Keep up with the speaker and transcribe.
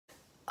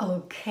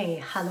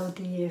Okay, hello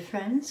dear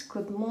friends,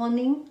 good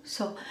morning.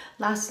 So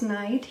last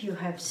night you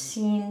have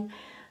seen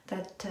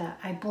that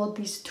I bought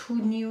these two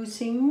new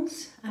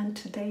things, and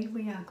today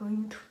we are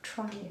going to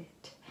try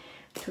it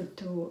to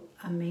do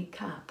a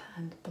makeup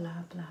and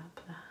blah blah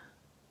blah.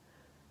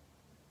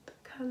 The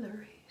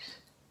color is,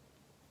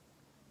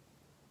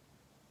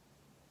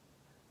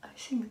 I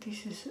think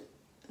this is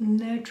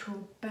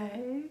natural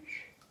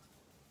beige.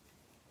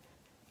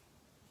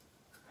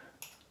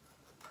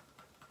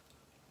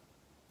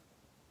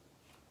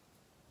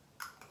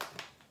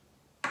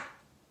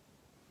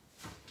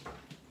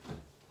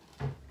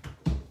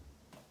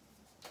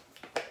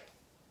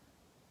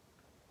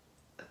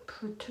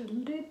 Put a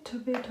little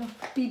bit of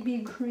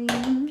BB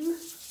cream.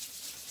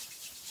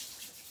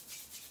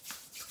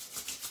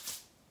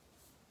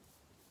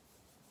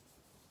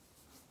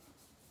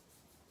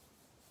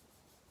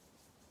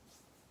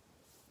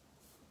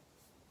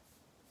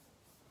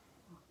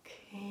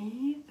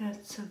 Okay,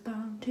 that's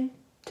about it.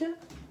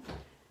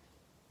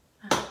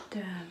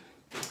 And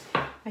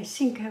I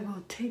think I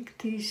will take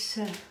this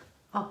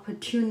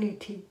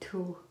opportunity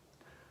to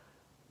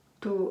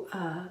do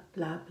blah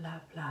blah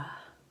blah.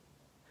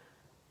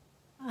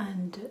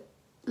 And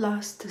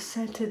last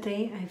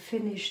Saturday I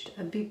finished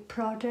a big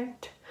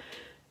project,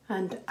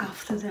 and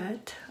after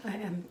that I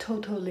am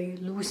totally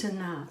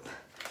loosened up.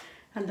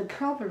 And the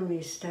problem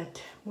is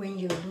that when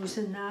you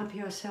loosen up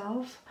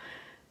yourself,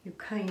 you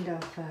kind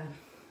of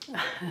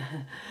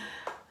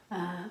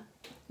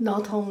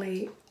not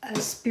only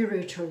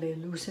spiritually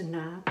loosen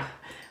up,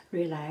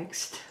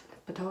 relaxed,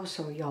 but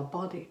also your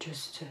body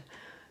just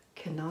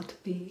cannot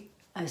be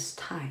as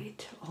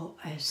tight or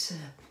as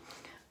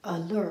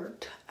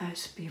alert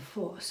as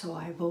before. So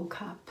I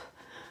woke up,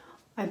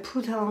 I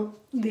put on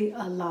the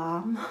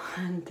alarm,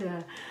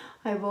 and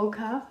I woke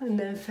up and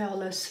then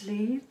fell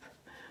asleep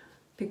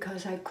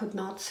because I could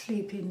not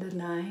sleep in the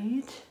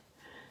night.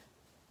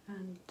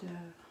 And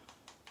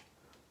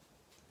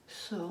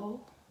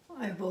so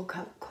I woke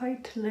up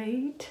quite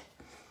late,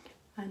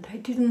 and I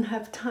didn't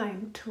have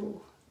time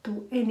to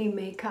do any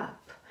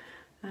makeup,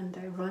 and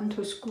I ran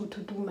to school to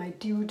do my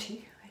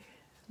duty.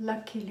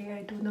 Luckily,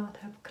 I do not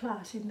have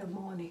class in the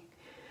morning,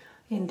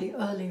 in the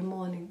early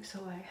morning,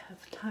 so I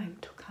have time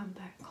to come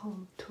back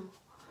home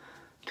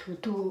to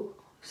do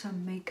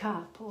some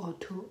makeup or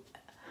to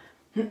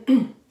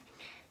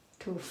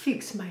to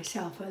fix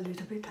myself a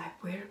little bit. I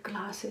wear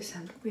glasses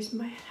and with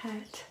my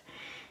hat.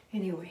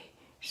 Anyway,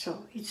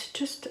 so it's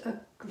just a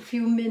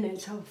few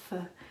minutes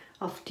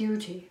of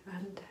duty,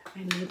 and I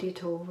made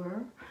it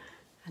over,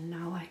 and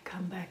now I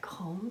come back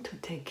home to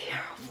take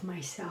care of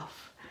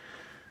myself.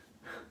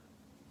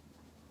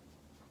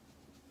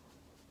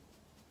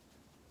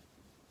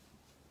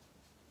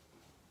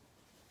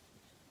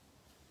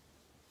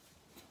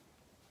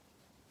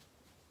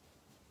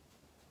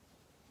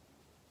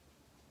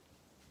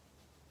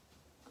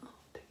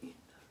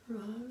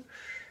 Rush.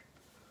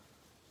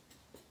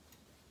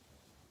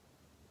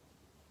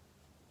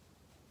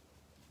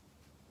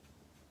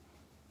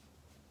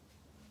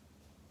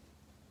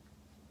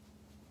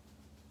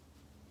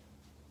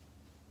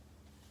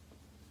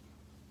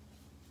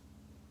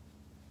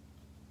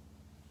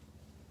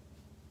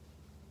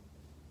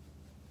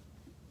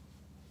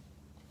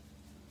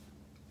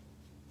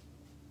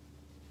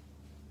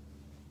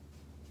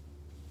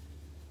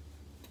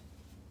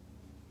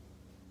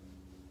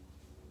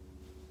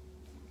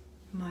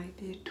 Might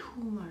be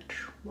too much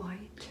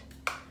white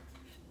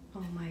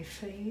on my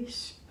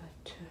face,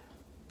 but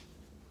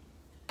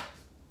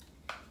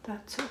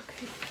that's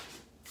okay.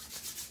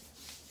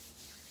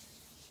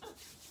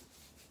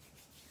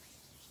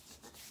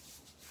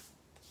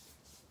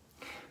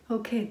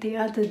 Okay, the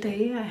other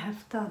day I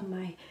have done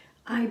my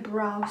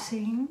eyebrow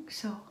thing,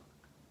 so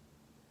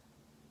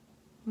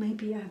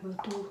maybe I will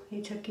do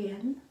it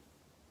again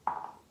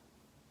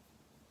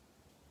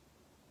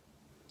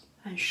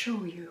and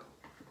show you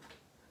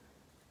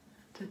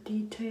the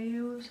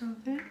details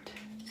of it.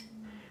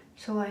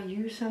 So I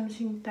use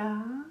something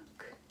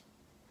dark,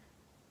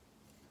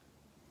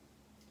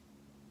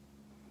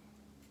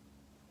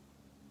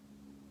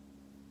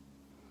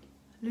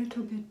 a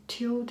little bit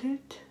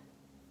tilted,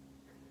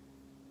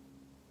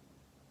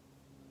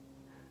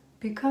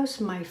 because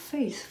my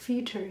face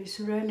feature is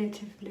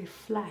relatively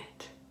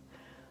flat.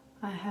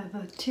 I have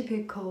a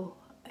typical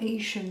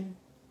Asian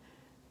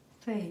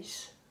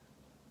face.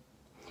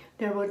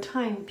 There were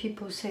times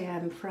people say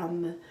I'm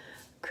from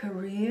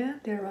Korea.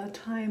 There are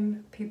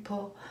times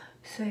people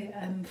say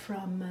I'm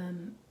from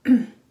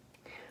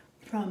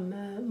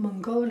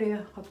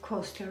Mongolia. Of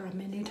course, there are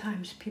many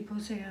times people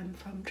say I'm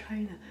from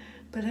China.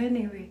 But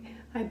anyway,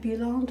 I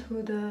belong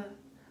to the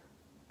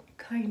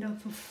kind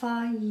of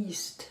Far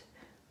East,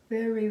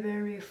 very,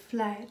 very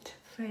flat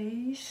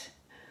face.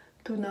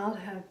 Do not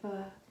have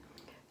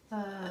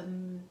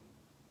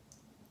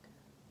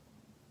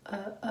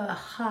a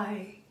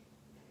high,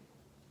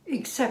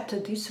 except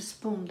this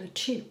spoon, the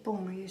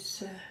cheekbone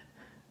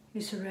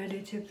is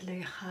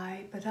relatively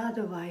high, but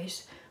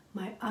otherwise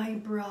my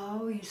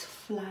eyebrow is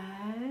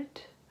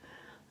flat,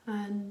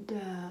 and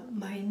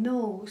my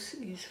nose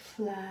is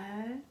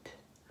flat,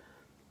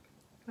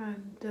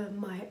 and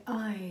my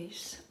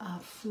eyes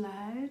are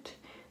flat,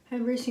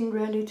 everything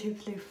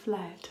relatively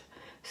flat.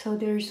 So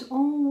there's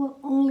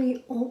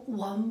only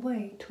one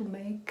way to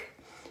make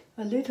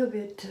a little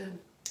bit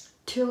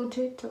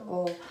tilted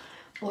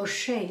or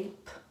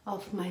shape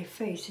of my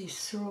face is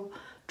through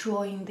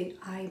drawing the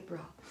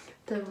eyebrow.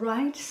 The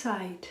right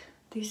side,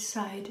 this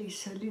side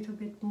is a little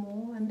bit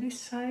more, and this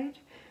side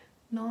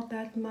not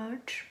that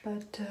much,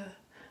 but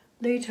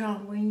later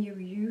on when you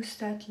use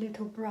that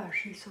little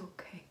brush, it's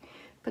okay.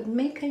 But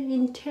make an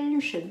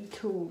intention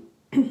to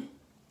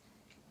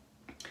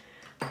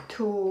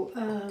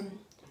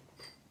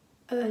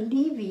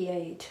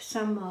alleviate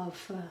some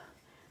of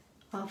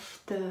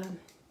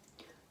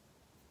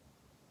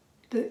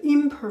the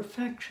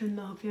imperfection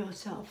of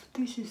yourself.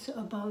 This is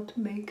about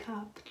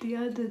makeup. The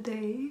other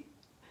day,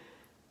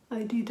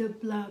 I did a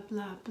blah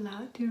blah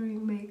blah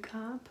during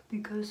makeup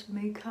because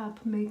makeup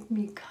made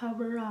me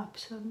cover up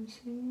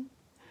something.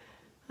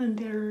 And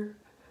there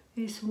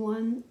is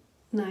one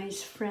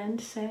nice friend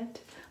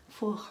said,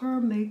 for her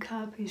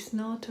makeup is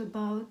not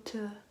about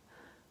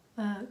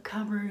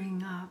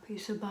covering up,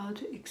 it's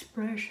about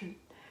expression.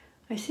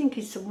 I think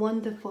it's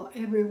wonderful.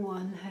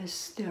 Everyone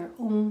has their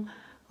own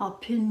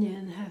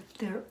opinion, have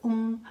their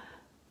own.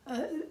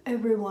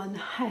 Everyone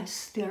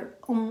has their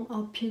own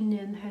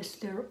opinion, has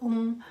their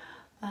own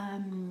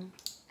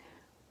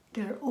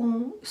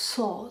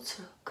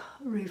thoughts,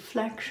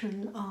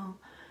 reflection on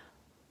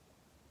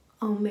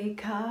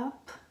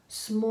makeup,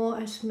 small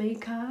as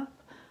makeup.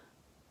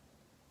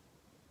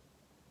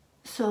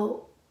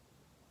 So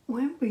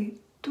when we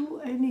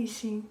do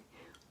anything,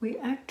 we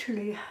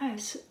actually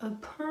has a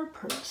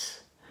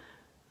purpose,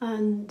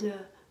 and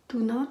do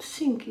not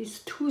think it's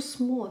too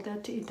small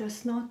that it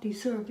does not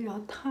deserve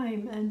your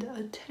time and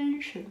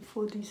attention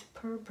for this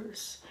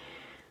purpose.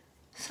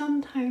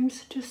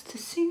 Sometimes just to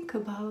think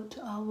about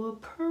our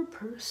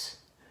purpose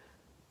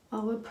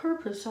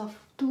of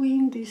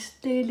doing this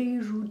daily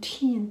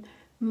routine,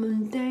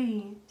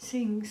 mundane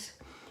things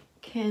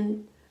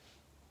can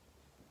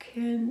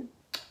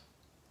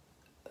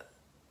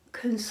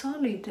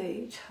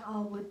consolidate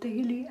our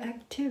daily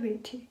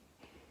activity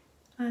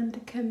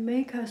and can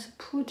make us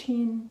put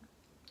in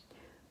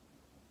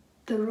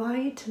the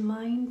right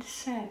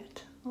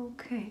mindset.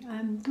 Okay,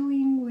 I'm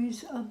doing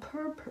with a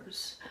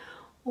purpose,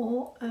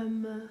 or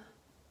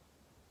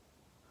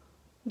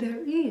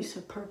there is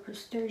a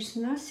purpose. There is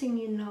nothing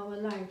in our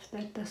life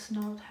that does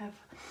not have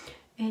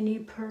any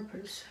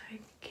purpose. I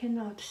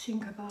cannot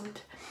think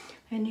about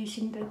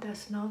anything that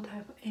does not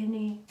have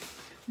any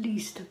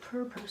least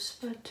purpose,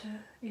 but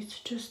it's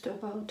just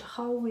about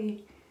how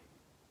we.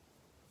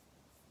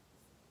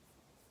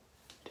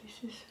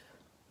 This is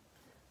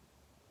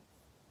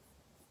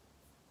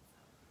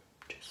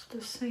just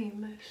the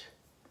same as.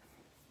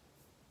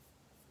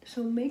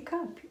 So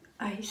makeup,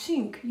 I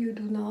think you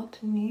do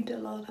not need a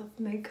lot of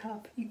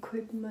makeup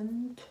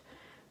equipment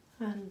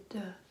and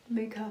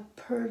makeup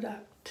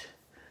product.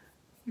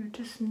 You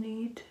just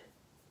need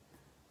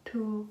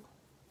to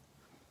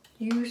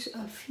use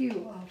a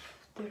few of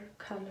their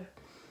color.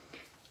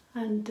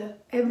 And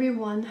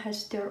everyone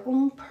has their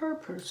own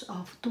purpose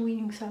of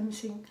doing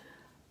something.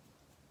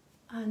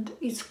 And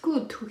it's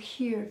good to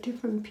hear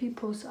different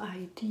people's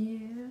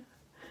idea.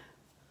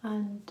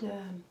 And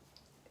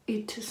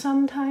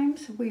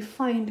sometimes we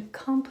find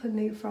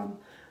company from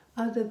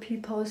other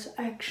people's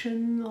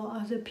action or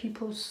other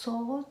people's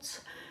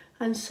thoughts.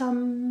 And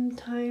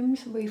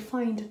sometimes we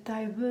find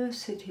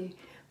diversity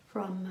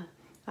from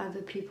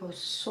other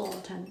people's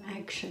thought and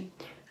action.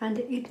 And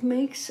it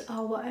makes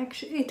our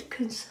action,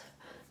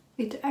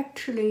 it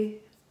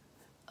actually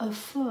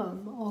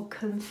affirm or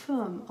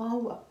confirm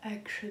our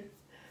action,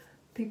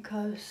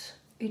 because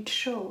it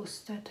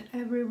shows that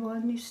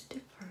everyone is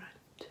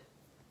different,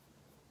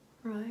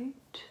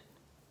 right?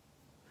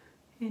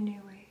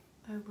 Anyway,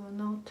 I will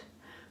not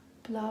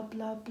blah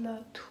blah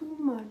blah too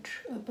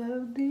much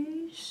about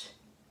this.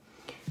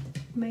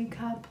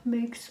 Makeup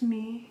makes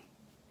me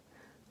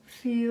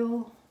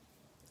feel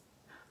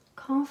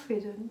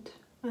confident,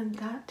 and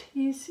that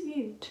is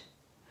it.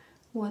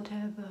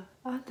 Whatever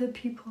other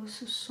people's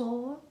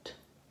thought,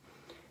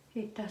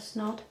 it does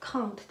not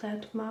count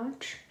that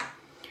much.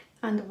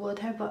 And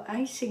whatever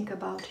I think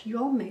about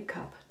your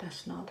makeup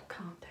does not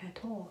count at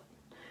all.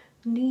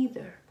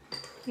 Neither.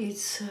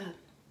 It's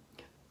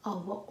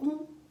our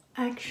own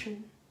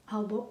action,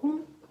 our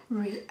own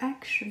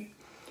reaction,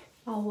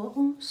 our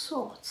own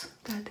thoughts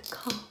that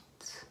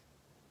counts.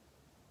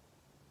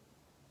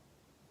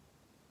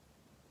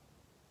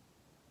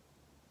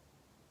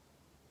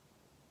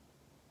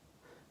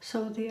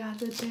 So the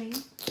other day,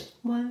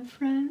 one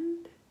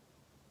friend,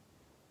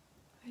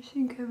 I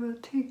think I will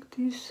take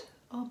this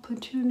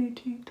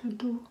opportunity to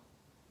do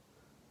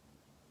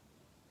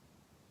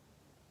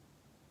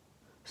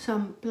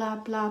some blah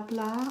blah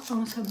blah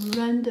on some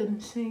random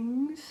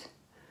things.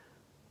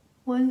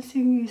 One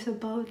thing is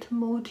about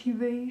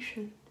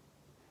motivation.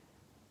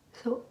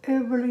 So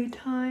every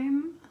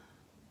time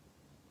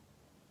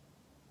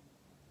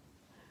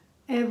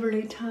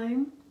every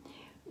time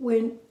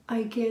when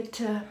I get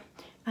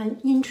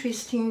an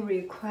interesting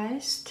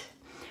request,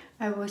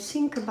 I will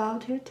think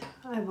about it.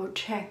 I will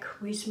check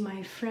with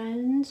my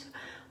friends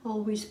or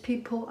with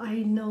people I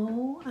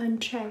know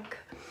and check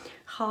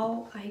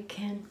how I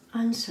can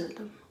answer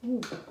them.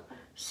 Ooh,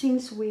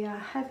 since we are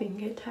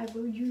having it, I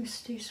will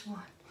use this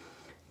one,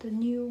 the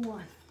new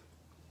one.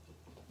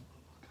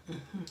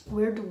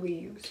 Where do we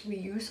use? We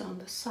use on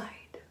the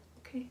side,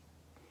 okay?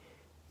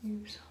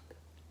 Use on the...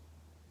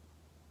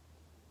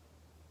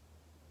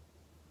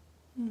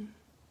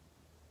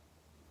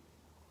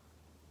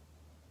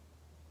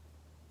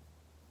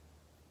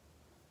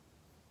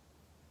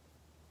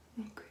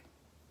 Okay.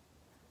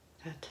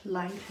 That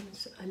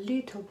lightens a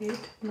little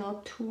bit,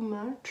 not too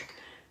much,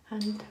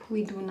 and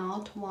we do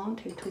not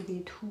want it to be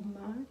too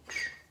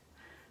much.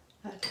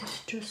 That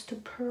is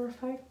just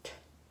perfect.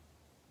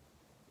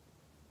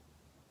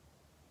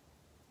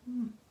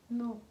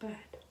 Not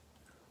bad.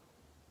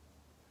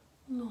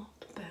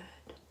 Not bad.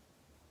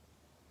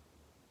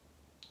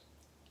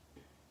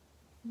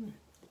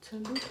 It's a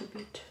little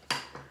bit.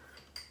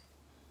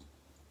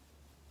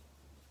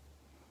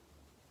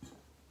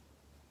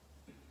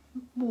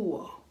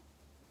 Whoa.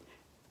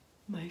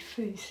 My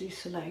face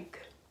is like,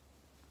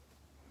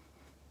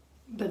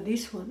 but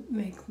this one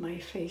make my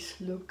face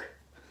look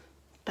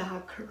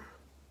darker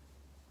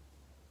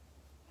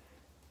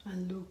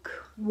and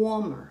look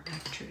warmer.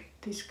 Actually,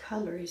 this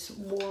color is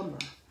warmer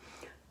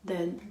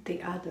than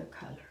the other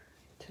color.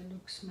 It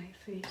looks my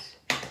face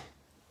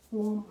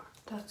warmer.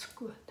 That's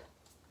good.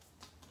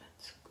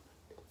 That's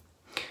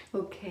good.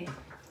 Okay,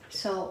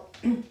 so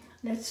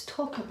let's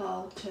talk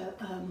about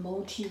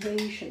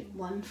motivation.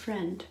 One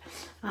friend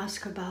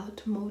asked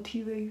about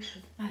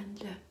motivation,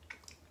 and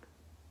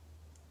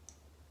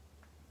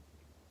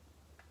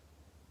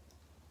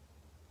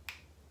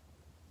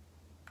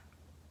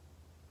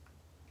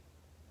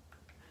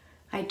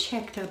I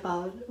checked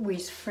about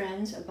with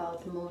friends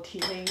about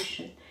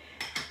motivation,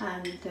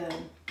 and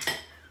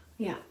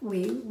yeah,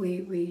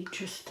 we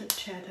just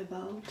chat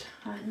about,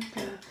 and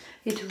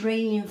it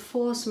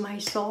reinforced my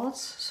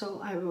thoughts. So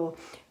I will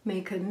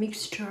make a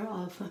mixture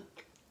of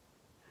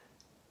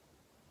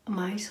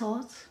my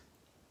thoughts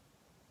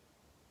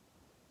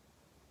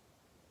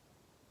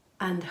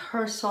and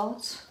her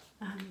thoughts,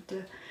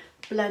 and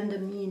blend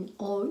them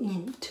all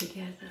in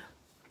together.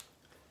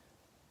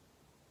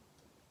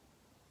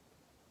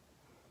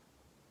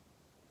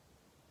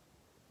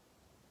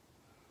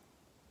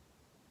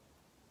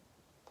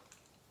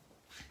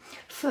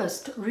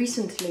 First,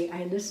 recently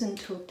I listened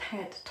to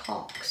TED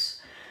Talks,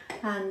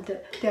 and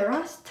there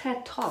are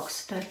TED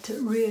Talks that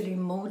are really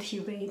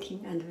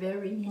motivating and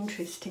very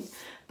interesting,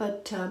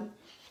 but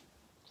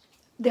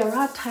there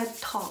are TED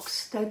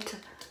Talks that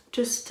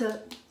just,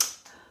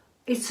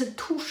 it's a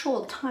too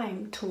short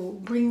time to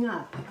bring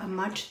up a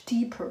much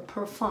deeper,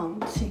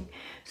 profound thing.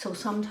 So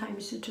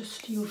sometimes it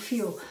just, you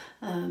feel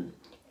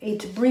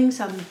it brings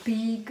some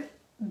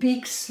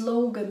big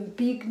slogan,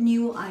 big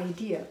new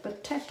idea,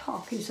 but TED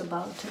Talk is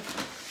about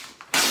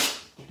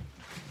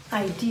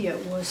idea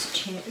was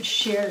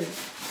sharing,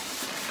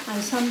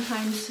 and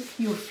sometimes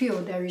you feel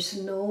there is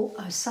no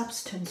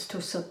substance to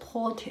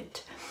support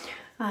it,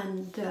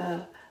 and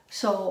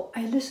so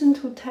I listen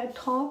to TED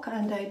Talk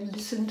and I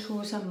listen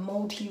to some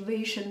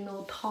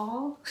motivational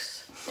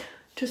talks,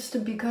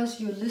 just because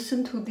you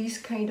listen to this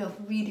kind of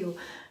video,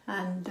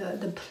 and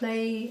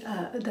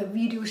the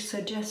video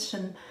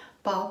suggestion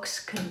box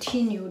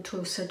continue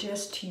to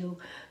suggest you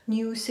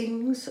new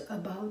things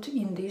about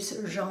in this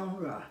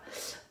genre,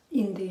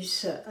 in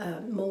this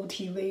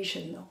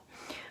motivational.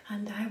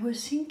 And I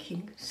was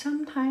thinking,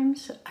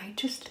 sometimes I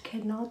just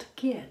cannot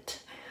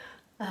get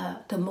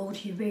the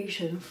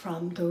motivation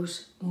from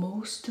those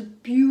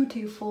most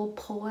beautiful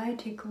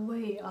poetic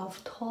way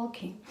of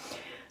talking,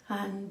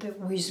 and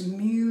with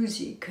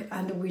music,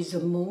 and with the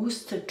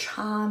most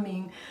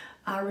charming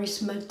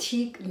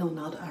charismatic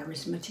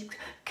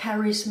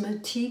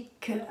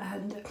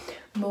and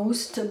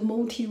most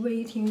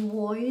motivating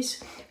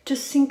voice.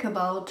 Just think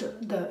about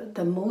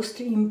the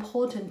most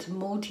important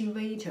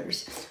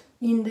motivators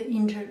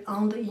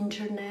on the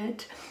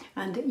internet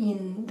and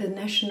in the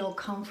national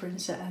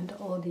conference and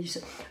all these.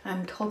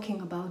 I'm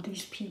talking about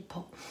these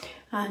people,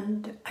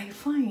 and I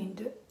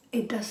find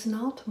it does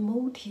not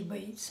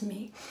motivate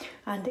me,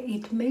 and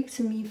it makes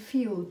me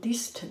feel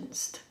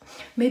distanced.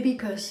 Maybe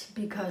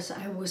because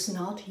I was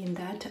not in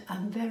that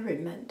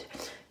environment.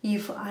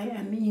 If I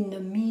am in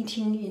a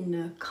meeting, in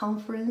a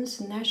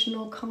conference,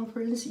 national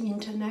conference,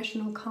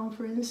 international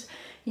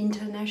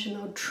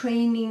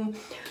training,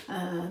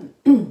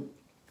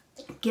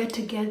 get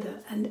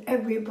together, and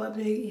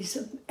everybody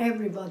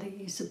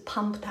is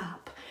pumped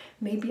up,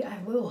 maybe I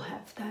will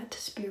have that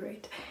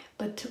spirit.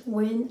 But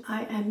when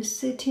I am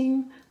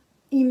sitting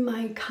in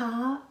my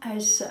car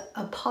as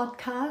a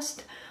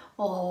podcast,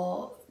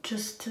 or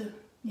just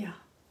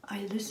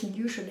I listen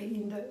usually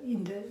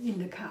in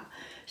the car,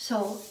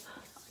 so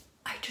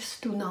I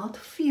just do not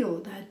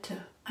feel that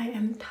I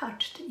am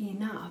touched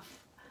enough.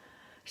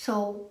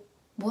 So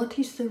what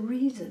is the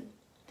reason?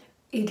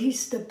 it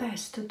is the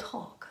best to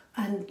talk.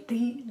 And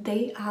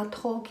they are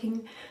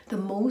talking the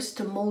most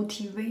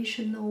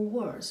motivational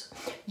words.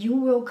 You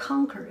will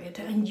conquer it,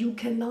 and you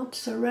cannot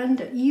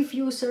surrender. If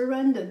you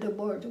surrender, the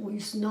word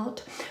is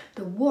not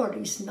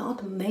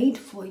made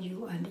for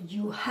you, and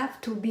you have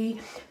to be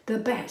the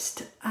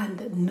best,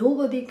 and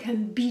nobody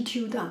can beat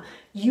you down.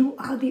 You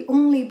are the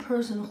only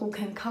person who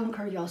can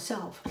conquer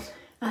yourself.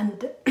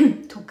 And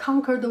to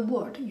conquer the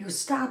world, you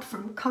start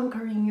from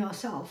conquering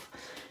yourself,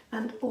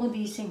 and all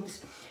these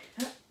things.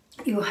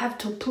 You have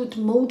to put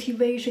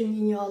motivation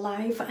in your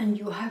life, and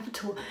you have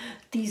to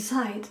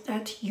decide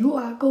that you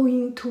are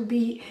going to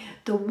be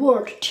the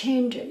world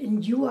changer,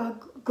 and you are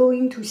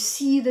going to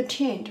see the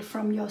change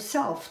from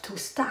yourself to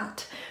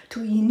start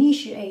to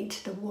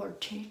initiate the world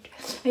change.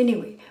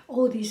 Anyway,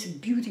 all these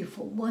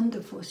beautiful,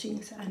 wonderful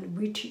things, and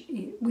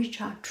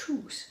which are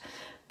truths,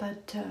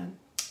 but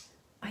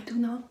I do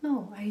not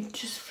know. I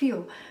just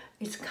feel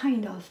it's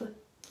kind of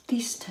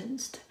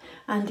distanced,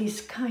 and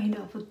it's kind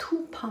of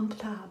too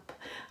pumped up,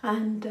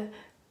 and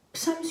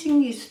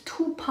something is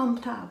too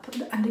pumped up,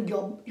 and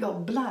your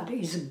blood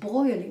is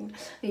boiling.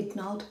 It's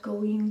not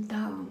going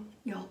down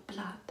your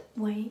blood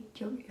when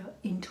you're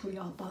into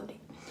your body.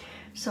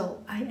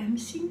 So I am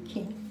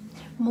thinking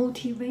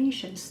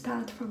motivation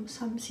starts from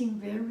something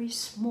very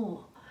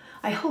small.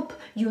 I hope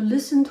you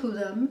listen to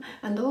them,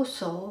 and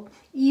also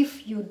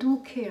if you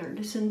do care,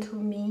 listen to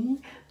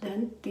me,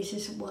 then this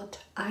is what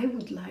I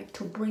would like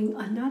to bring,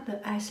 another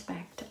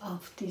aspect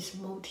of this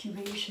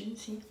motivation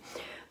thing.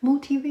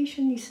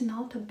 Motivation is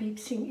not a big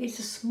thing, it's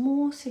a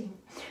small thing,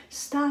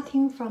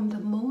 starting from the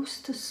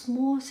most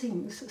small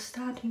things,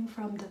 starting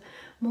from the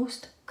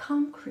most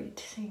concrete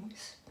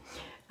things,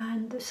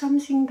 and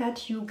something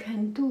that you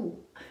can do.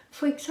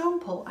 For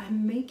example,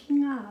 I'm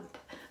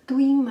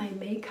doing my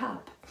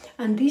makeup,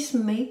 and this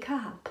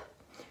makeup,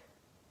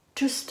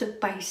 just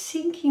by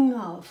thinking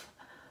of,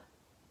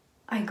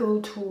 I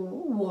go to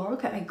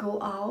work, I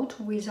go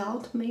out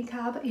without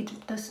makeup,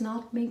 it does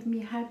not make me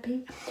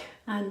happy,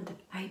 and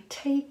I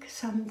take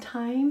some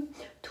time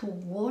to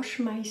wash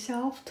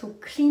myself, to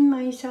clean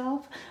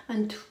myself,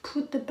 and to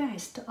put the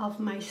best of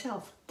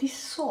myself.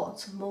 This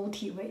thought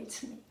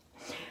motivates me,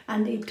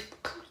 and it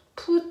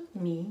put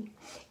me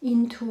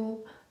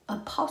into a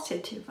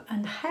positive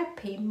and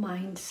happy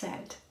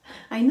mindset.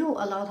 I know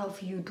a lot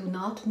of you do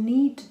not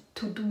need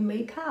to do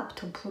makeup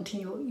to put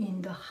you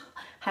in the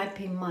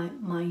happy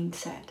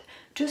mindset.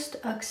 Just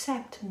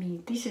accept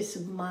me. This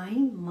is my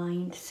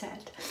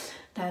mindset,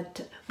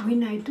 that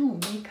when I do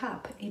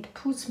makeup, it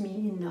puts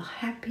me in a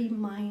happy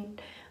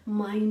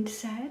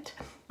mindset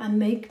and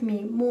make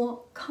me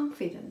more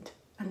confident.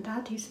 And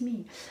that is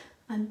me.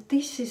 And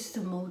this is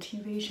the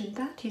motivation.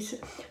 That is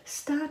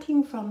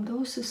starting from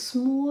those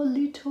small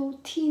little,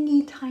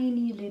 teeny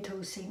tiny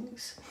little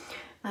things.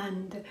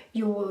 And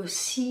you will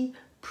see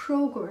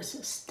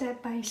progress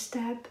step by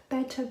step,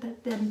 better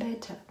than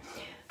better.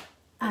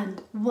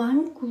 And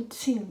one good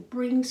thing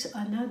brings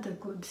another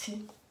good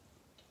thing.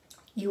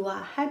 You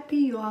are happy,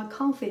 you are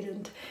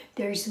confident,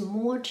 there is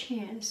more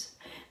chance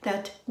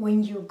that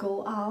when you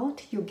go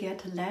out, you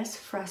get less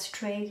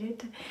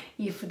frustrated.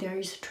 If there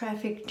is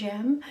traffic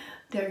jam,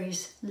 there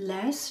is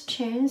less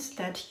chance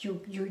that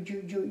you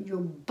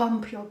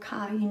bump your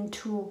car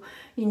into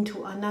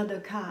another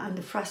car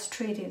and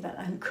frustrated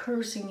and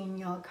cursing in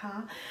your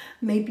car.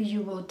 Maybe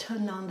you will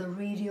turn on the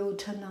radio,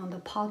 turn on the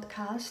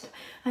podcast,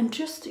 and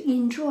just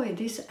enjoy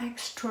this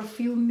extra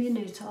few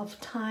minutes of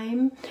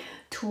time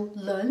to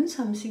learn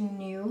something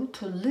new,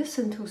 to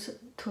listen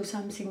to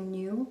something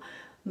new.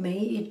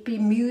 May it be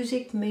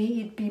music, may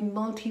it be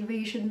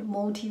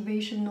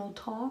motivational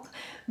talk,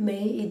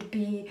 may it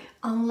be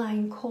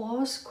online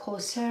course,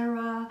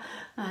 Coursera,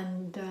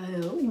 and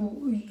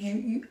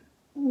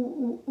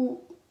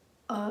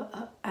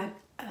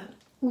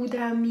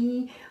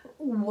Udemy,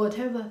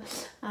 whatever.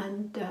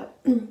 And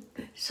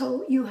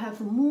so you have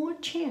more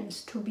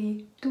chance to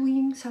be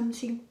doing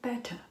something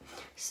better.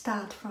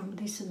 Start from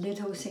these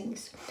little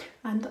things,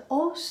 and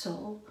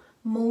also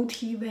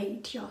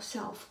motivate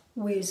yourself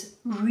with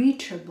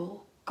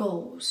reachable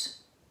goals.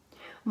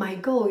 My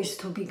goal is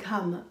to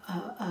become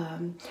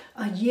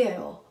a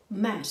Yale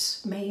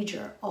math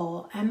major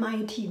or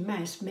MIT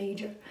math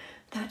major.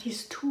 That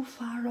is too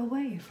far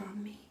away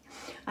from me.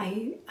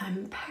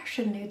 I'm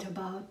passionate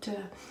about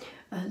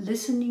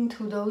listening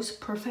to those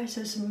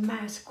professors'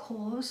 math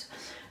course,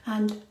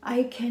 and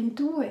I can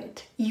do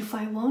it. If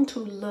I want to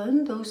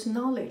learn those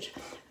knowledge,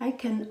 I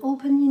can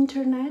open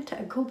internet,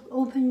 I could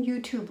open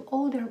YouTube.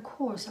 All their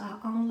courses are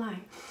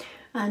online.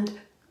 And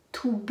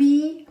to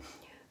be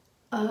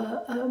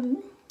a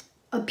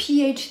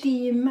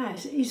PhD in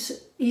math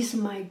is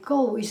my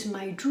goal, is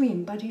my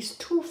dream, but it's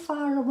too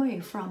far away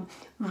from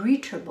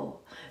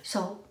reachable.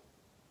 So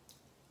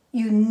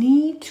you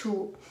need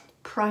to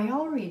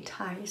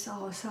prioritize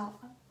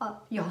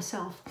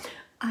yourself.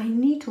 I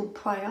need to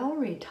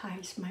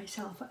prioritize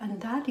myself,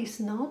 and that is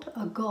not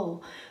a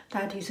goal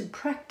that is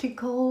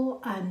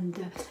practical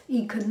and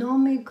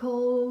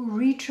economical,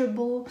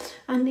 reachable,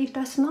 and it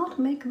does not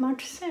make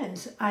much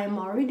sense. I'm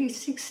already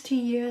 60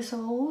 years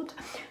old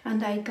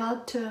and I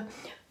got a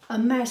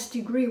master's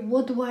degree.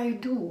 What do I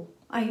do?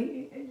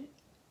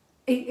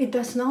 It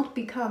does not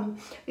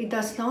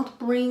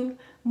bring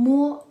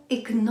more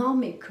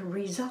economic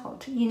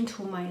result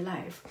into my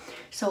life.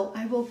 So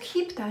I will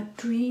keep that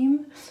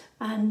dream,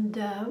 and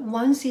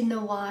once in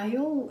a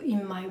while,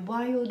 in my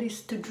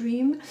wildest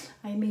dream,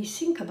 I may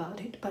think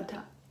about it, but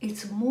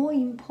it's more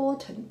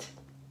important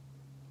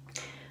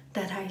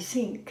that I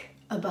think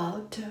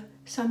about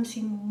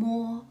something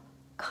more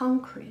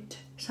concrete,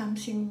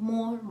 something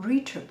more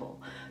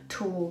reachable,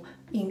 to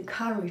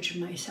encourage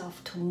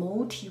myself, to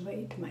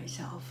motivate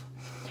myself.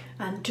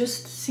 And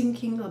just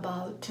thinking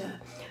about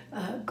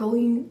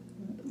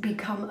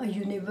become a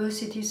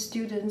university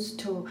student,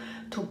 to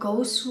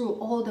go through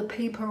all the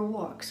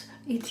paperwork,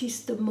 it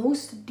is the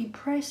most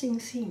depressing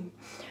thing.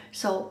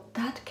 So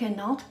that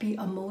cannot be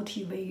a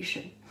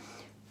motivation.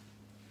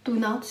 Do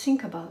not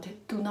think about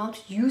it. Do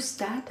not use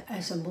that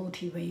as a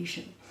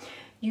motivation.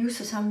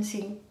 Use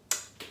something,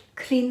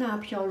 clean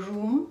up your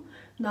room.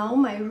 Now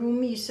my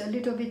room is a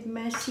little bit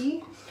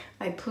messy.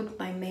 I put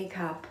my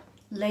makeup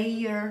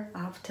layer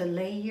after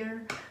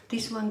layer.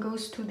 This one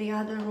goes to the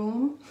other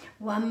room.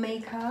 One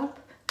makeup,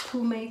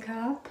 two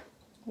makeup,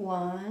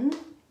 1,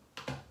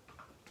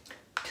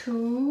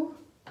 2,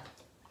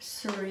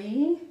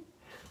 3,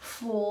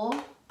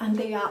 4, and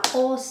they are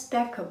all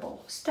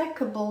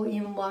stackable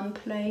in one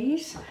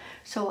place.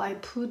 So I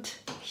put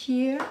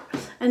here,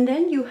 and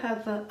then you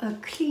have a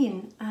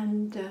clean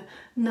and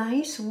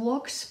nice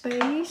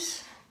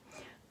workspace,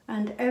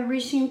 and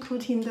everything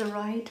put in the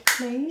right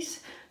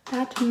place.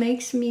 That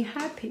makes me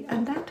happy,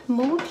 and that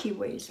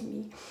motivates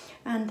me.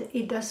 And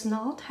it does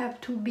not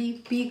have to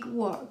be big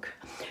work.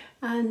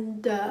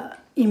 And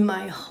in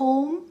my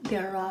home,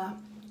 there are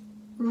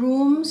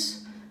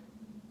rooms.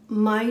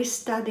 My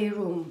study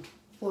room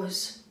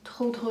was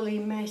totally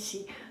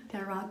messy.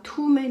 There are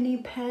too many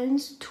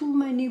pens, too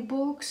many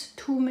books,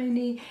 too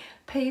many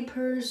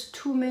papers,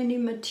 too many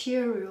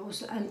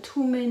materials, and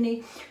too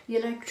many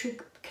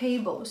electric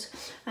cables.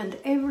 And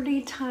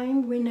every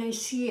time when I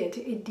see it,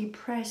 it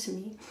depresses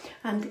me.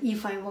 And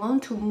if I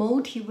want to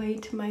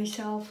motivate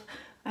myself,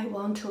 I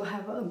want to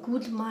have a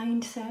good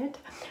mindset,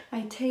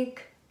 I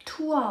take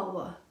 2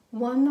 hours,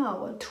 1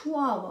 hour, 2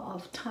 hours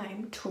of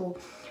time to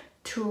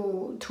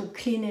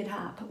clean it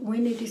up.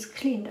 When it is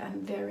cleaned,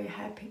 I'm very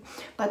happy.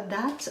 But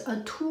that's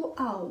a 2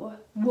 hour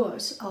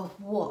worth of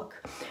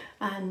work,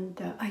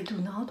 and I do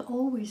not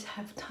always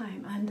have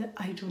time, and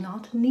I do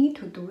not need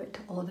to do it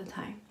all the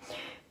time.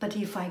 But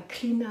if I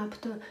clean up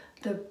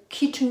the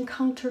kitchen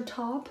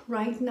countertop,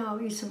 right now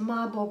it's a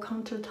marble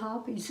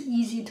countertop, it's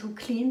easy to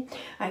clean.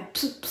 I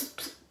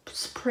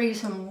spray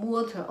some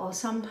water or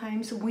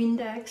sometimes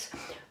Windex,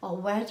 or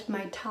wet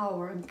my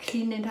towel and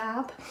clean it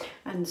up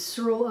and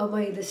throw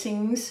away the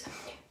things,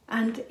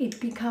 and it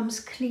becomes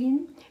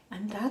clean,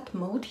 and that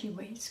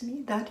motivates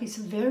me. That is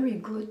a very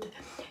good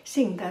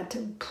thing that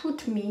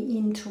put me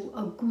into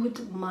a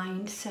good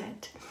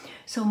mindset.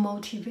 So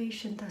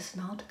motivation does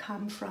not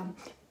come from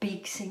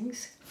big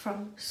things,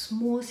 from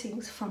small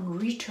things, from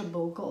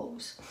reachable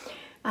goals.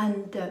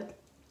 And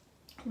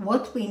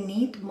what we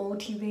need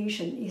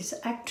motivation is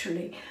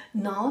actually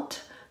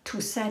not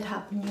to set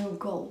up new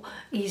goal,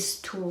 is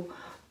to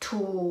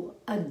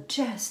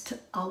adjust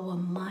our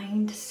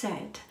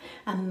mindset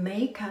and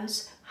make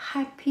us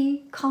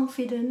happy,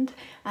 confident,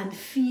 and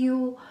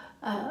feel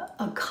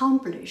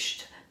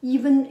accomplished.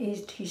 Even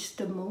it is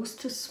the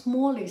most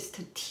smallest,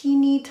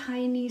 teeny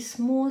tiny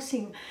small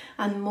thing,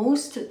 and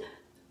most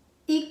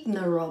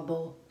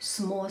ignorable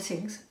small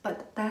things,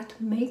 but that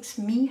makes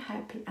me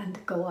happy,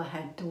 and go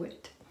ahead, do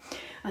it.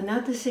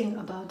 Another thing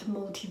about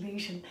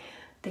motivation,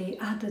 the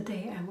other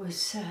day I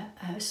was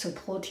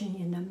supporting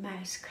in a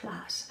math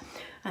class,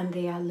 and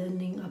they are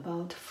learning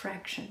about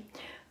fraction,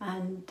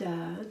 and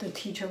the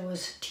teacher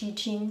was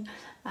teaching,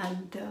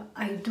 and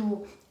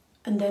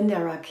and then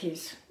there are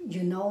kids,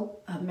 you know,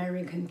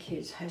 American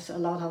kids has a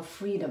lot of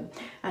freedom,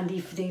 and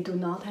if they do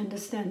not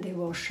understand, they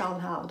will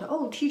shout out,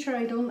 "Oh, teacher,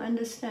 I don't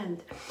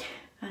understand."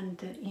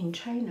 And in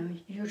China,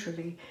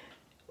 usually,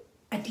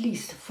 at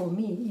least for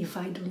me, if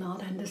I do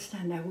not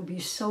understand, I will be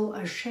so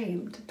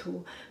ashamed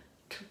to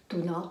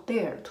do not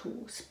dare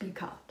to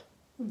speak out.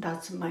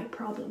 That's my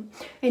problem.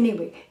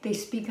 Anyway, they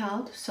speak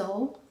out,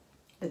 so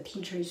the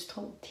teacher is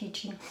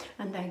teaching,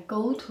 and I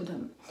go to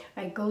them,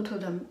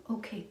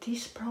 okay,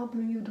 this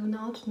problem you do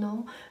not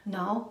know.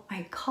 Now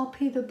I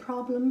copy the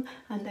problem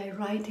and I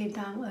write it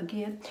down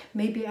again.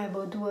 Maybe I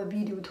will do a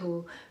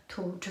video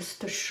to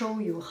just show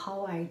you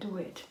how I do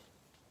it.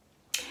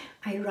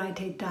 I write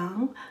it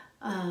down,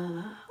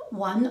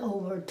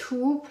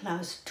 1/2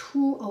 plus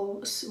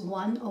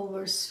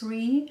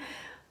 1/3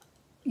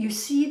 you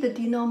see the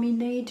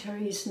denominator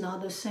is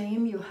not the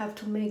same. You have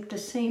to make the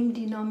same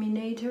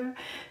denominator.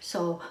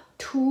 So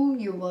 2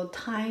 you will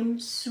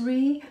times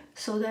 3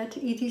 so that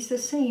it is the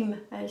same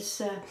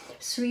as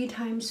 3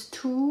 times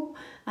 2.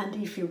 And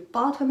if you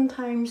bottom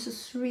times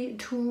 3,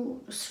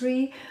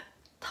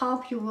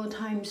 top you will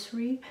times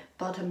 3,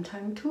 bottom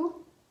times 2,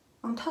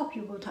 on top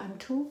you will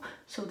times 2.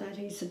 So that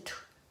is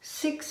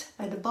 6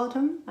 at the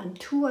bottom and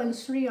 2 and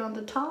 3 on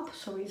the top,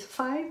 so it's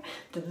 5.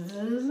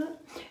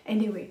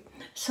 Anyway,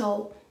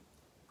 so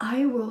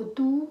I will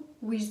do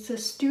with the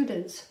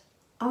students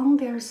on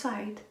their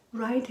side,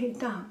 write it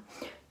down.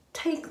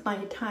 Take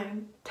my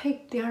time,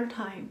 take their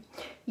time.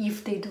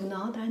 If they do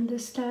not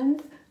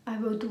understand, I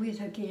will do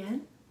it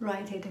again,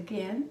 write it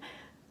again,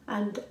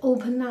 and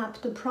open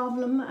up the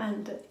problem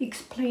and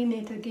explain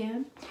it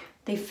again.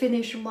 They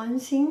finish one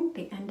thing,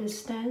 they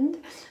understand,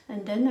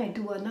 and then I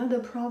do another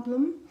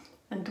problem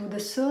and do the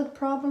third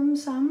problem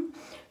some,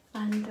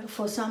 and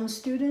for some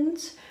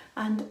students,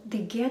 and they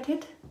get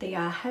it, they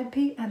are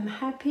happy, I'm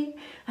happy,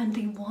 and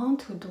they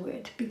want to do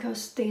it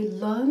because they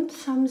learned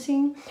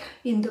something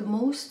in the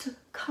most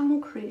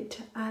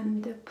concrete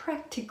and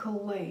practical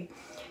way.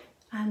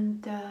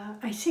 And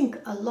I think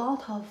a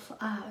lot of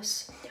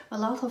us, a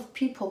lot of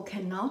people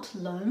cannot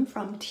learn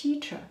from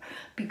teacher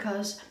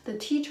because the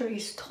teacher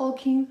is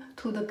talking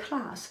to the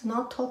class,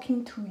 not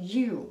talking to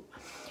you.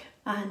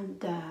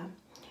 And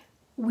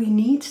we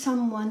need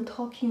someone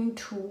talking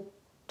to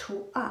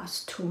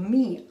us, to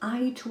me,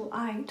 eye to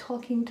eye,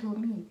 talking to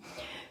me.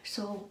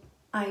 So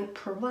I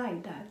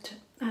provide that,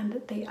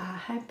 and they are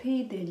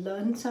happy, they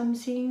learn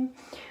something,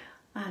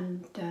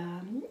 and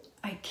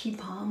I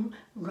keep on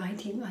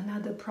writing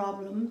another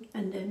problem,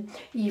 and then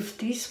if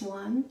this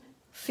one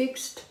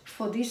fixed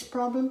for this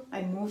problem,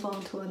 I move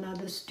on to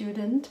another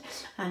student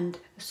and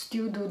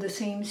still do the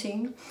same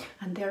thing.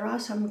 And there are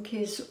some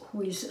kids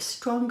who is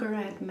stronger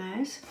at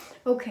math.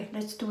 Okay,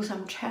 let's do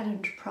some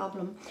challenge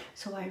problem.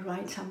 So I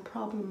write some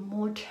problem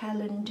more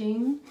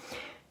challenging,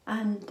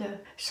 and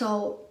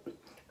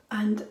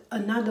and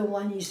another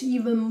one is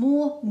even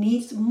more,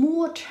 needs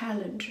more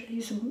challenge,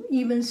 is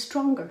even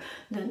stronger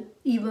than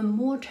even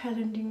more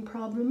challenging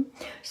problem.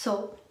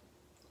 So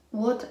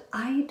what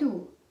I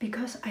do,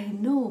 because I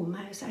know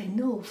math, I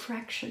know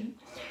fraction,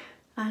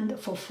 and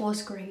for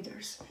 4th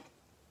graders,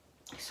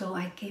 so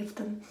I give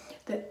them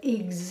the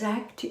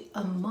exact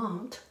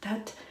amount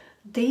that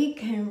they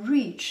can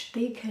reach,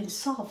 they can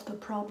solve the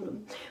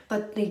problem,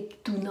 but they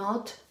do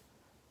not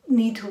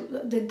need to,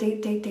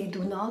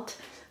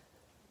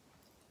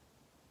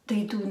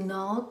 they do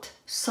not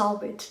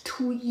solve it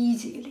too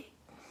easily.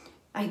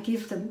 I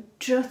give them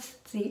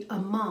just the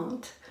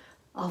amount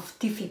of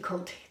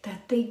difficulty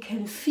that they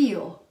can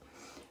feel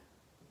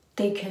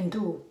they can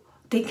do,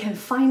 they can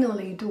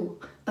finally do,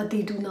 but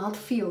they do not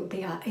feel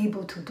they are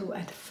able to do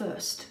at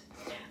first.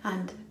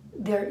 And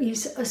there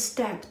is a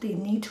step, they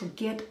need to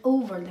get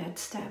over that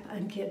step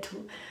and get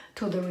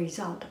to the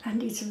result.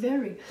 And it's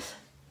very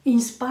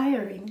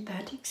inspiring,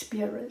 that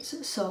experience.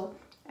 So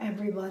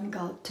everyone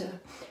got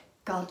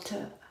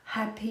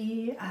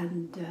happy,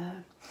 and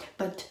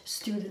but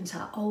students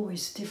are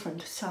always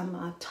different. Some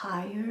are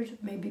tired,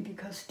 maybe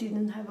because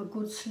didn't have a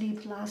good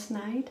sleep last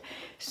night.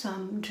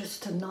 Some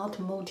just not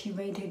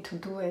motivated to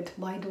do it.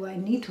 Why do I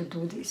need to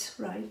do this,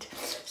 right?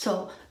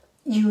 So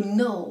you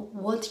know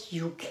what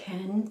you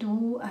can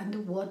do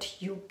and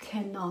what you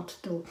cannot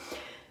do.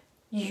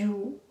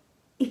 You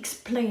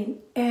explain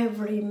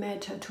every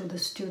matter to the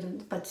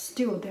student, but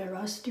still there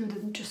are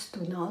students just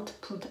do not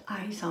put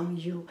eyes on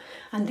you,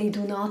 and they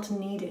do not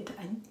need it,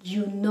 and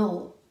you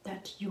know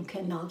that you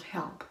cannot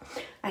help.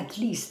 At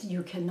least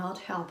you cannot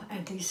help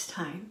at this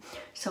time.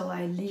 So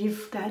I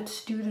leave that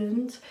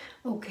student,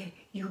 okay,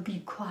 you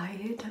be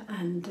quiet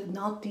and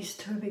not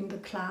disturbing the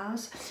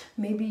class.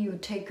 Maybe you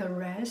take a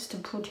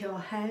rest, put your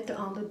head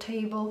on the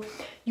table.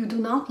 You do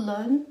not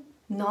learn,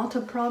 not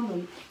a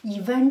problem.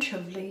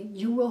 Eventually,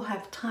 you will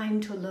have time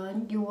to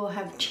learn. You will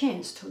have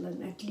chance to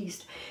learn, at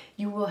least.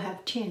 You will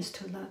have chance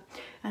to learn.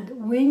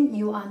 And when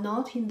you are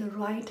not in the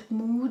right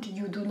mood,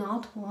 you do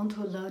not want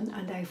to learn,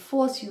 and I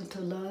force you to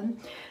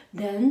learn,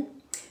 then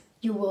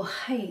you will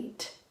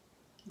hate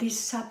this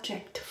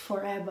subject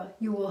forever.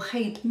 You will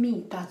hate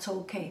me, that's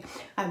okay.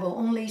 I will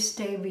only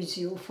stay with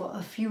you for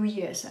a few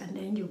years and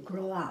then you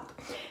grow up.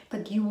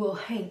 But you will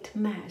hate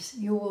math,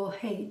 you will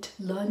hate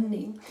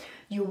learning,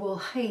 you will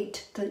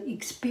hate the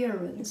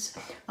experience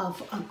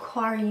of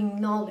acquiring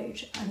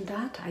knowledge, and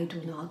that I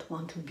do not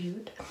want to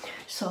build.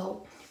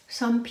 So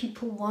some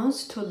people want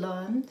to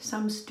learn,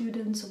 some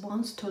students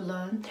want to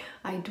learn.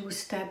 I do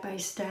step by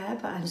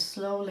step and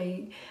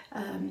slowly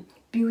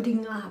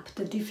building up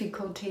the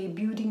difficulty,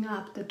 building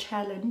up the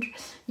challenge.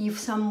 If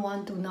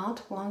someone do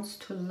not want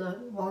to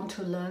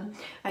learn,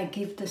 I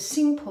give the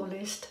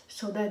simplest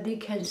so that they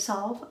can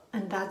solve,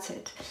 and that's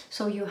it.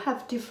 So you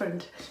have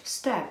different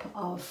step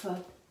of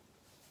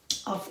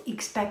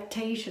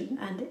expectation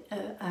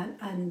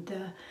and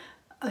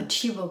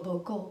achievable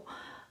goal.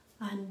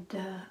 And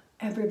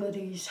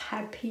everybody is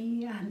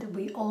happy and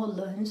we all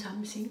learn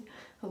something.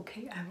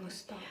 Okay, I will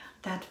stop.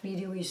 That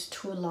video is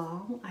too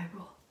long. I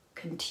will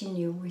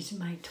continue with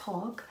my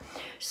talk.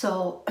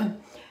 So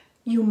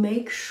you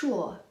make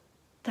sure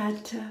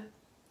that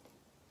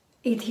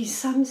it is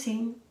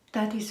something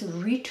that is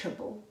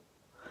reachable.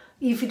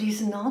 If it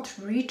is not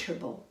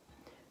reachable,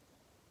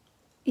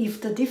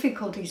 if the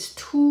difficulty is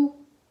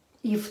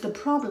if the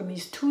problem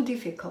is too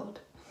difficult,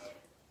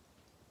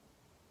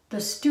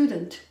 the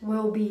student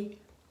will be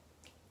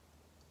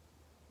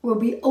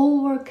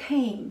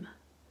overcome.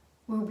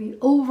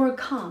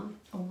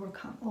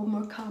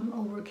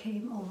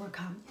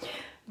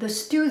 The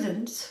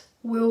students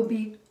will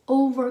be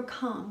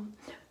overcome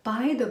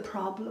by the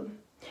problem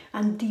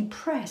and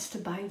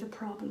depressed by the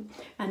problem.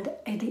 And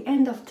at the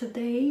end of the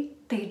day,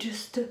 they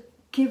just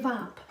give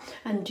up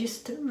and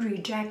just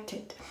reject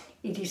it.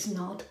 It is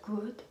not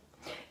good.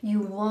 You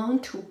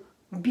want to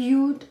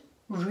build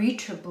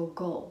reachable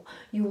goal.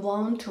 You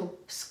want to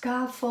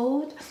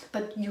scaffold,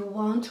 but you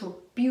want to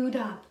build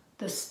up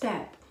the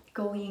step,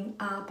 going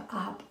up,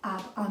 up,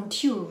 up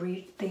until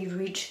they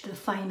reach the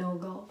final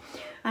goal.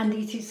 And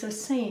it is the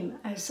same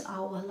as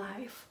our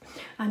life.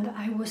 And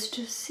I was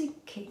just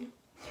thinking,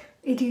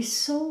 it is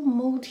so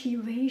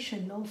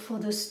motivational for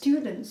the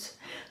students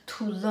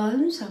to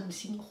learn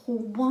something, who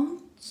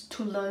wants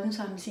to learn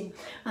something,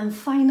 and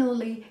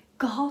finally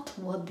got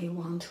what they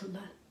want to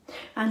learn.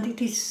 And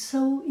it is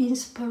so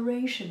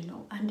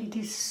inspirational and it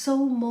is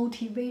so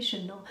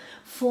motivational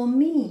for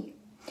me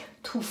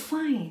to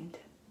find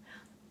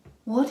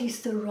what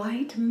is the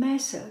right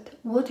method,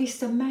 what is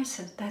the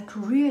method that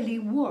really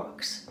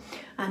works,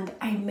 and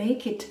I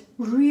make it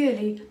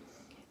really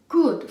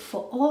good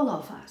for all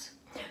of us.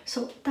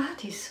 So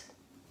that is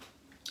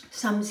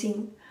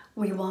something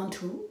we want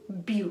to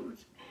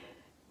build.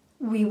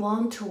 We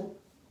want to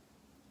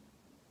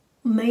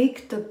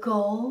make the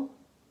goal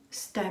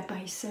step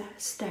by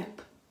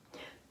step.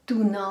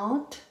 Do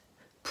not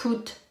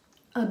put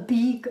a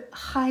big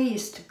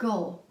highest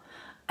goal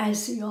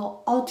as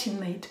your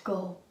ultimate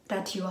goal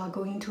that you are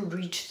going to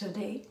reach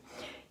today.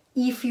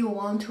 If you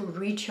want to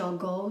reach your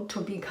goal to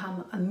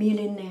become a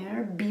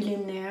millionaire,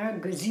 billionaire,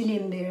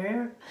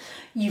 gazillionaire,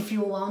 if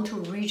you want to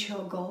reach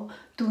your goal,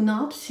 do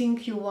not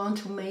think you want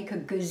to make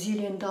 $1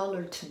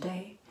 gazillion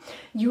today.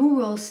 You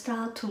will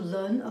start to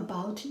learn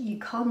about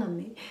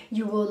economy.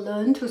 You will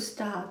learn to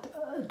start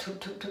to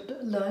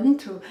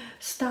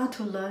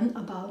learn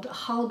about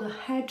how the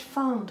hedge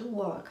fund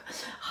work,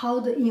 how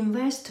the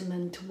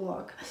investment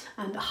work,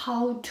 and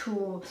how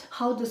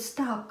the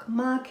stock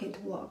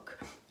market work.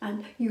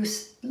 And you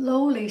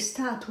slowly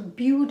start to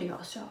build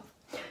yourself.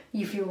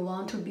 If you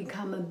want to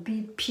become a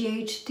big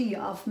PhD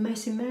of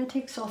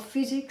mathematics or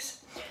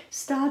physics,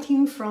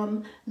 starting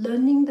from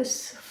learning the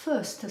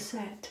first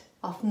set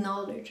of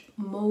knowledge,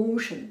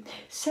 motion,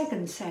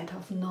 second set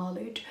of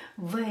knowledge,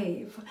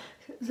 wave,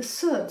 the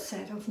third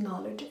set of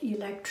knowledge,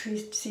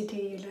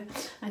 electricity,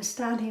 and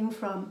starting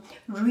from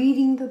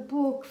reading the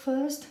book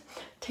first,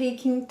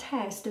 taking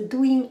test,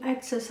 doing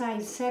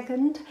exercise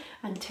second,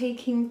 and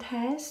taking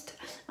test,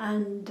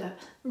 and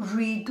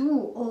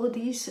redo all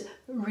this,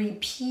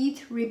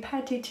 repeat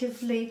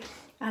repetitively,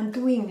 and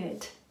doing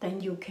it,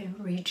 then you can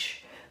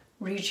reach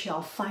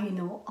your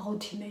final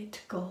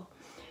ultimate goal.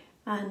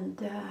 And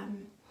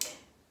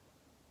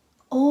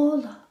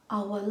all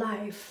our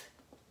life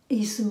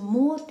is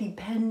more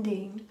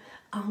depending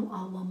on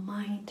our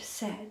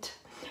mindset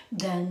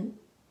than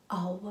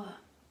our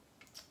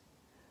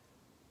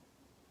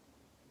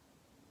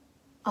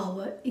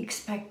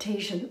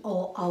expectation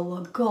or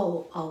our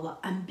goal, our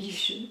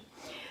ambition.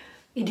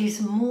 It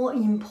is more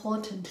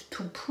important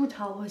to put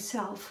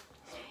ourselves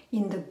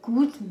in the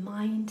good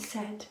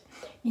mindset,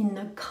 in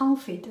a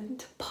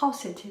confident,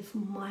 positive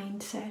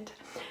mindset,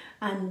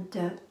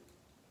 and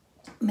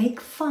make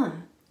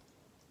fun.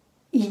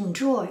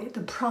 Enjoy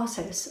the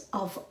process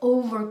of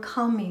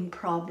overcoming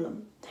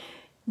problem.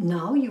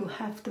 Now you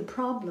have the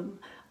problem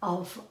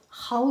of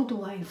how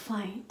do I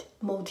find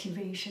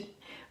motivation?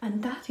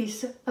 And that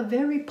is a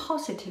very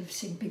positive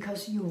thing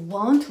because you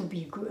want to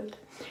be good.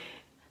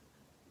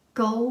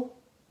 Go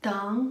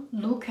down,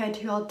 look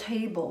at your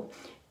table.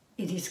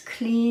 It is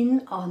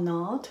clean or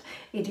not.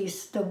 It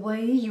is the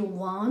way you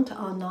want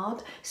or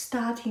not.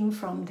 Starting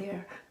from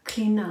there,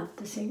 clean up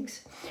the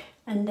things.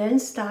 And then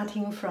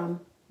starting from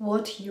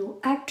what you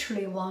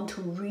actually want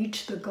to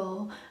reach the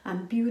goal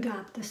and build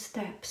up the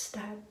step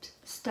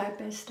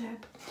by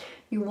step.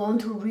 You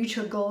want to reach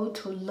a goal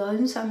to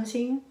learn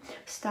something,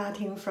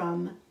 starting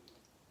from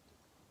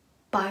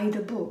buy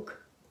the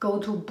book, go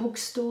to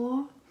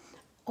bookstore,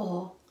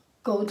 or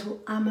go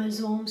to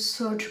Amazon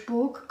search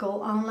book,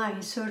 go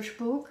online search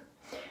book,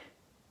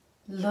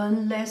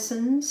 learn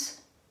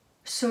lessons,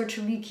 search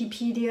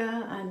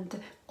Wikipedia,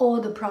 and all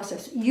the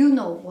process. You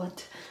know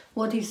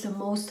what is the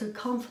most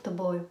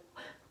comfortable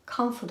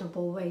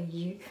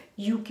way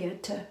you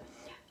get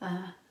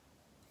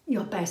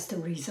your best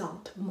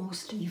result,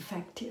 most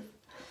effective.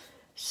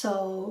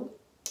 So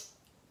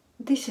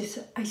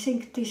I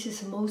think this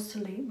is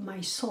mostly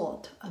my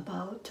thought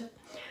about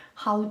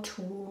how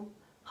to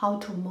how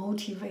to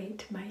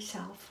motivate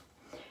myself.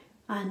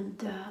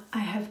 And I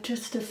have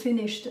just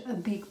finished a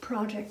big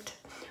project,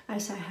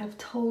 as I have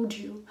told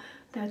you,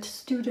 that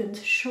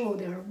students show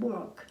their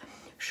work.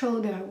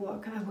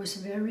 I was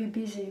very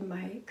busy.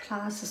 My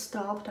class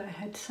stopped. I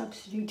had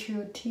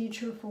substitute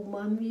teacher for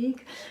 1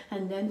 week,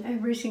 and then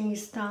everything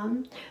is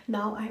done.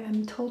 Now I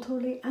am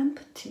totally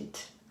emptied,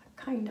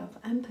 kind of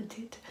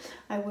emptied.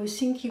 I was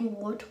thinking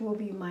what will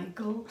be my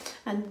goal,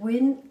 and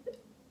when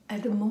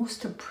at the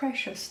most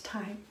precious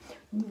time,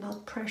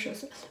 not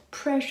precious,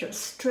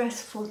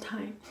 stressful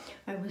time,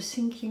 I was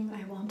thinking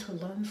I want to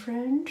learn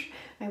French,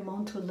 I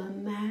want to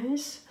learn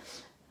math,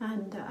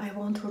 and I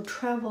want to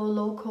travel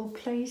local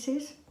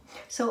places.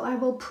 So I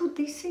will put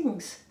these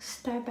things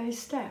step by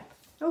step.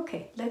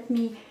 Okay, let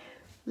me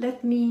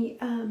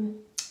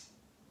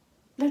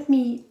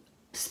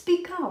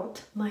speak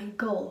out my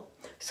goal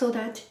so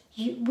that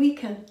we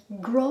can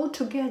grow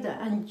together,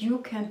 and you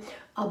can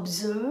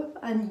observe,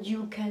 and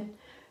you can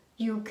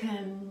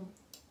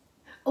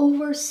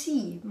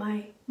oversee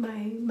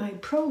my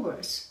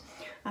progress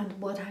and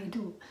what I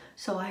do.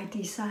 So I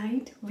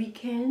decide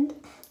weekend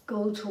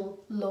go to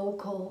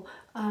local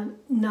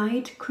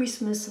night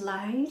Christmas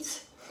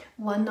lights.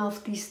 One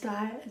of these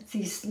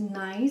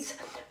nights,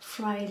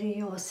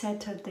 Friday or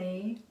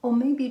Saturday, or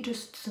maybe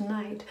just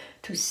tonight,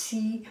 to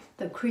see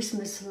the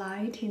Christmas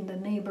light in the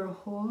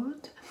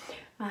neighborhood,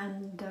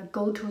 and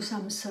go to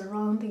some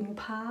surrounding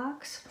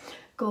parks,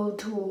 go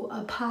to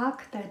a park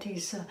that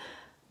is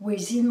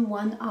within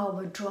 1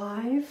 hour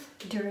drive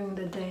during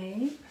the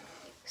day,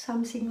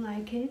 something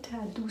like it.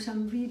 I do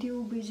some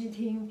video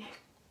visiting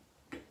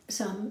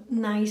some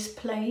nice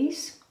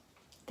place.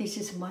 This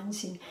is one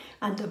thing.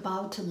 And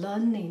about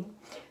learning,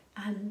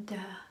 and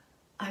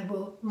I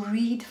will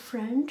read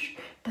French.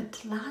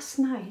 But last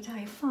night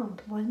I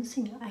found one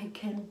thing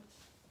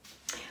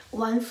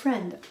one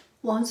friend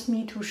wants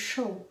me to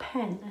show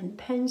pen and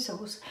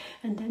pencils,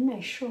 and then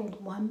I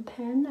showed one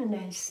pen and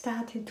I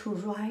started to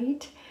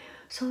write.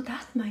 So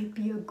that might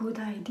be a good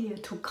idea,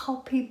 to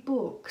copy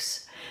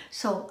books.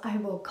 So I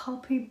will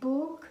copy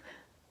book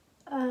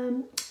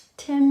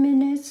 10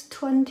 minutes,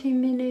 20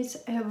 minutes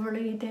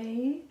every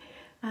day.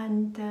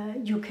 And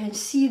you can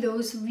see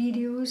those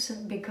videos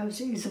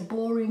because it's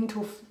boring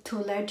to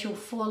let you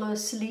fall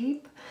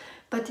asleep.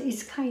 But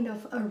it's kind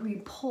of a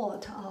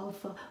report of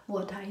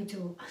what I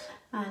do,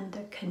 and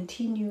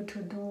continue to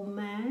do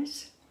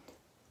math.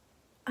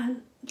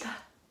 And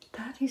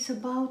that is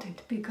about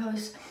it,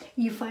 because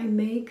if I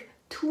make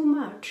too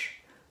much,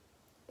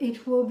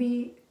 it will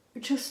be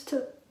just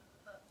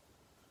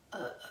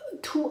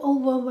too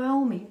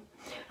overwhelming.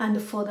 And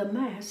for the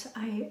math,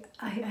 I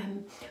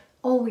am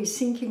always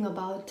thinking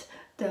about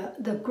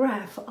the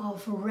graph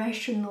of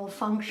rational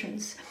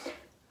functions.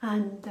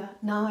 And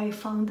now I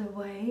found a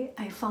way.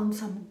 I found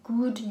some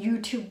good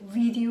YouTube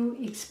video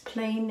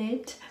explain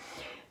it,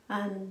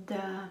 and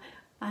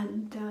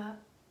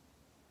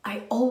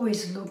I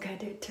always look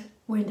at it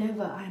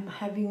whenever I'm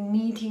having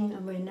meeting,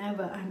 and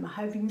whenever I'm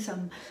having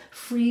some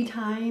free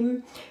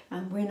time,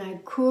 and when I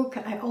cook,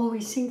 I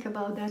always think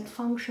about that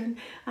function,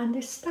 and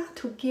I start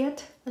to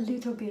get a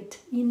little bit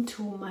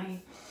into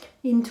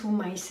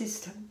my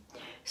system.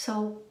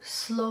 So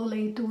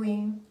slowly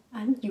doing,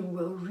 and you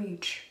will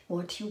reach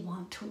what you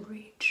want to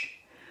reach.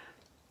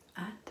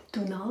 And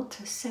do not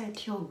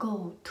set your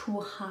goal too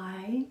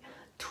high,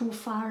 too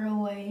far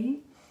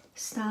away.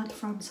 Start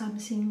from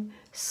something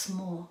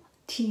small,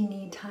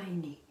 teeny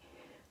tiny,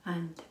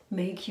 and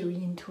make you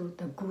into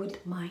the good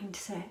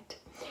mindset.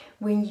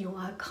 When you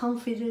are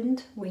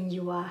confident, when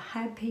you are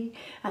happy,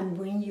 and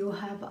when you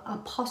have a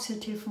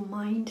positive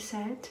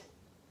mindset,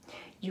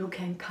 you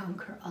can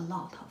conquer a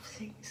lot of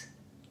things.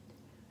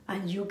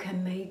 And you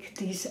can make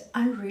these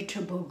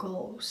unreachable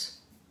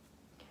goals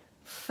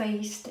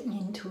phased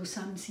into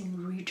something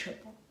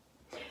reachable,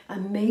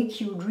 and make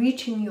you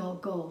reaching your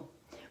goal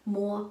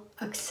more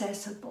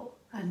accessible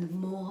and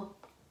more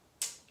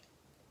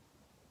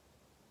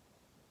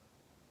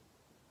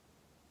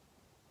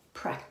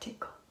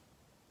practical.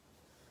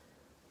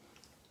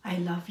 I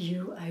love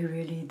you, I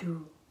really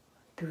do.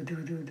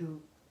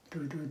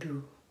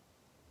 Do.